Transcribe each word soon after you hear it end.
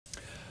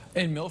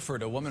In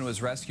Milford, a woman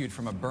was rescued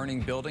from a burning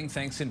building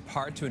thanks in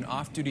part to an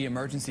off-duty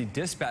emergency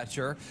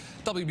dispatcher.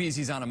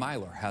 WBZ's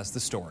Meiler has the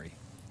story.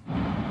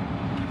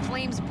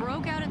 Flames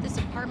broke out at this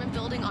apartment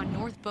building on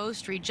North Bow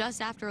Street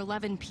just after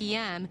 11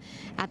 p.m.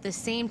 At the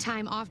same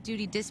time,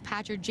 off-duty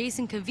dispatcher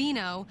Jason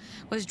Cavino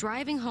was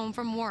driving home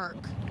from work.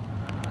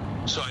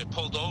 So I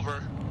pulled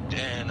over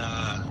and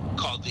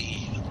called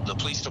the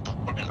police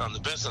department on the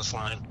business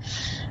line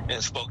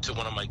and spoke to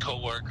one of my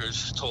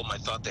coworkers, told them I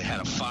thought they had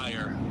a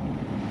fire.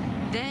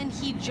 Then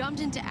he jumped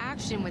into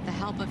action with the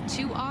help of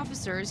 2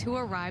 officers who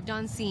arrived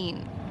on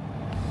scene.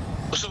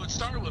 So it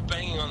started with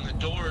banging on the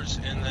doors,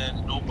 and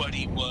then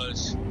nobody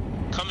was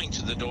coming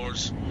to the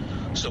doors.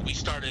 So we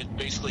started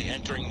basically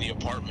entering the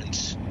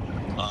apartments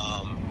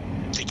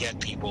to get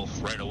people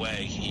right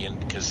away,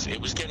 because it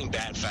was getting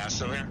bad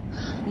fast in there.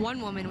 One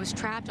woman was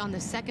trapped on the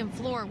 2nd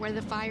floor where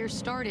the fire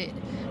started.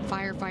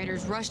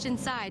 Firefighters rushed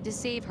inside to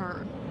save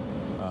her.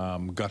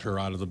 Got her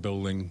out of the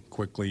building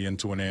quickly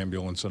into an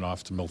ambulance and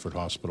off to Milford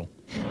Hospital.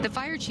 The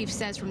fire chief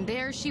says from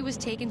there she was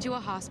taken to a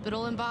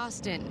hospital in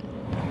Boston.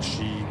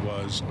 She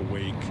was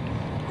awake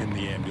in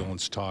the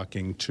ambulance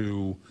talking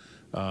to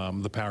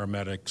the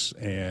paramedics,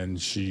 and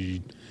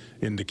she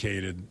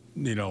indicated,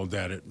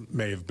 that it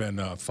may have been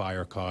a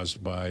fire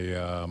caused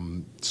by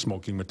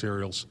smoking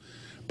materials,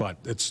 but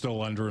it's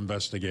still under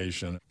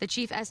investigation. The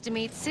chief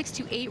estimates 6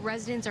 to 8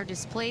 residents are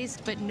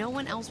displaced, but no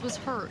one else was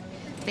hurt,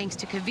 thanks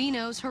to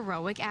Cavino's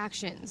heroic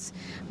actions.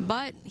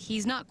 But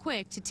he's not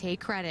quick to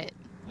take credit.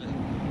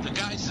 The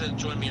guys that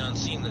joined me on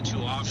scene, the 2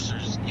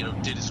 officers,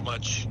 did as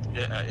much,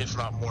 if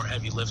not more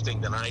heavy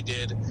lifting than I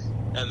did.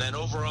 And then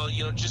overall,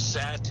 just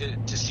sad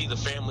to see the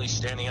family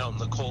standing out in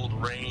the cold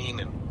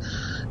rain and,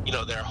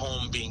 their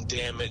home being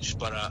damaged.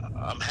 But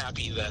I'm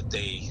happy that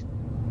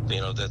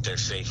that they're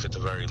safe at the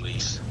very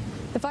least.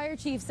 The fire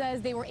chief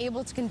says they were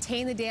able to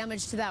contain the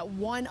damage to that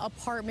one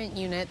apartment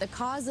unit. The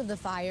cause of the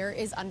fire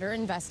is under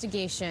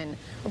investigation.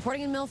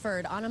 Reporting in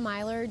Milford,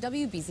 Meiler,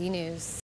 WBZ News.